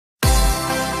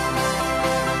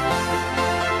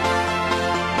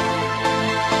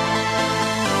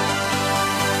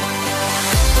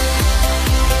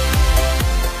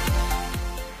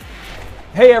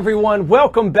Hey everyone,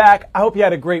 welcome back. I hope you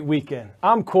had a great weekend.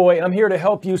 I'm Coy and I'm here to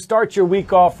help you start your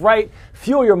week off right,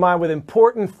 fuel your mind with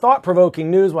important,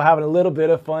 thought-provoking news while having a little bit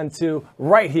of fun too,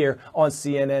 right here on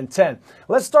CNN 10.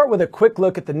 Let's start with a quick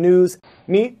look at the news.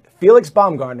 Meet Felix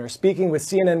Baumgartner speaking with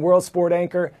CNN World Sport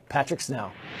anchor Patrick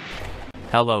Snell.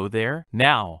 Hello there.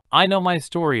 Now, I know my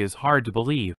story is hard to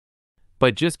believe,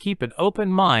 but just keep an open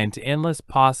mind to endless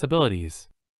possibilities.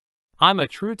 I'm a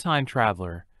true time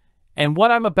traveler, and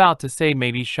what I'm about to say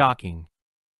may be shocking.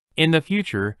 In the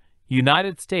future,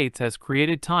 United States has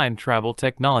created time travel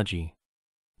technology.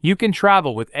 You can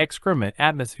travel with excrement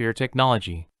atmosphere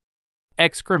technology.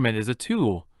 Excrement is a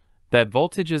tool that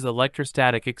voltages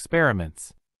electrostatic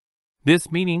experiments.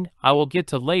 This meaning I will get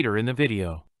to later in the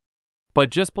video. But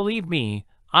just believe me,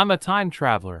 I'm a time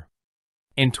traveler.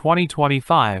 In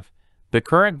 2025, the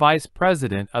current Vice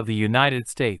President of the United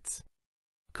States,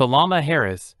 Kamala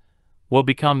Harris, will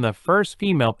become the first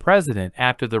female president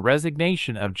after the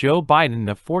resignation of Joe Biden,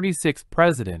 the 46th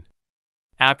president.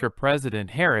 After President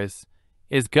Harris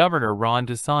is Governor Ron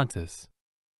DeSantis.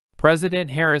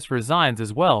 President Harris resigns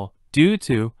as well due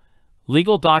to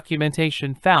legal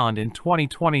documentation found in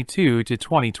 2022 to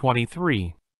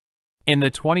 2023. In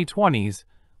the 2020s,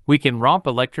 we can romp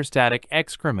electrostatic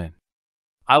excrement.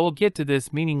 I will get to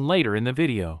this meaning later in the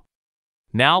video.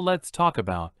 Now let's talk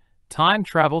about time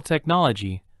travel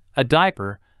technology. A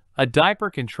diaper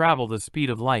can travel the speed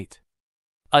of light.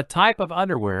 A type of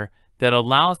underwear that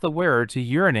allows the wearer to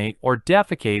urinate or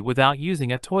defecate without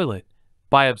using a toilet,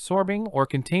 by absorbing or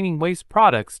containing waste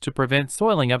products to prevent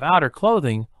soiling of outer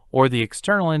clothing or the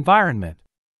external environment.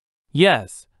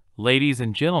 Yes, ladies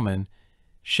and gentlemen,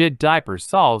 shit diaper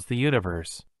solves the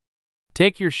universe.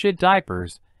 Take your shit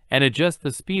diapers and adjust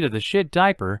the speed of the shit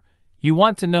diaper. You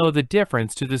want to know the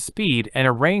difference to the speed and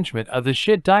arrangement of the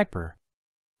shit diaper.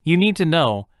 You need to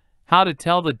know how to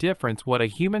tell the difference what a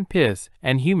human piss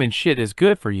and human shit is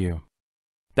good for you.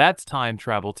 That's time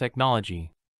travel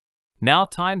technology. Now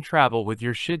time travel with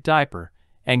your shit diaper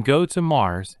and go to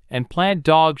Mars and plant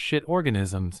dog shit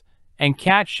organisms and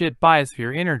cat shit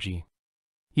biosphere energy.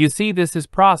 You see, this is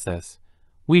process.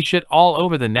 We shit all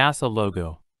over the NASA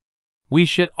logo. We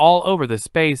shit all over the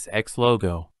SpaceX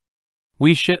logo.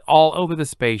 We shit all over the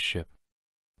spaceship.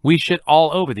 We shit all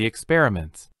over the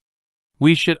experiments.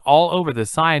 We shit all over the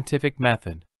scientific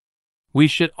method. We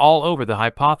shit all over the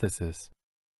hypothesis.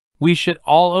 We shit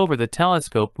all over the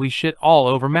telescope. We shit all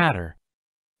over matter.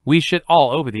 We shit all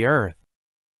over the earth.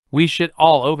 We shit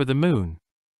all over the moon.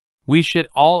 We shit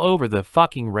all over the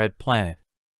fucking red planet.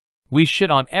 We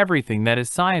shit on everything that is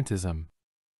scientism.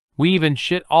 We even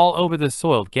shit all over the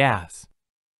soiled gas.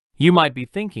 You might be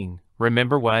thinking,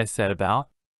 remember what I said about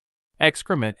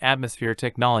excrement atmosphere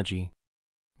technology?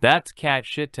 That's cat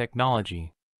shit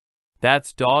technology.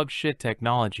 That's dog shit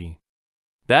technology.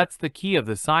 That's the key of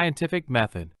the scientific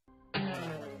method.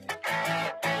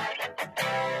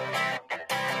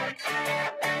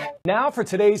 Now for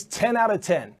today's 10 out of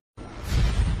 10.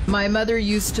 My mother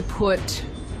used to put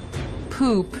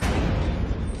poop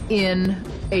in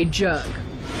a jug.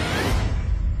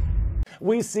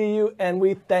 We see you and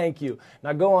we thank you.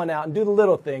 Now go on out and do the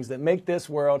little things that make this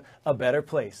world a better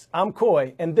place. I'm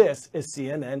Coy and this is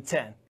CNN 10.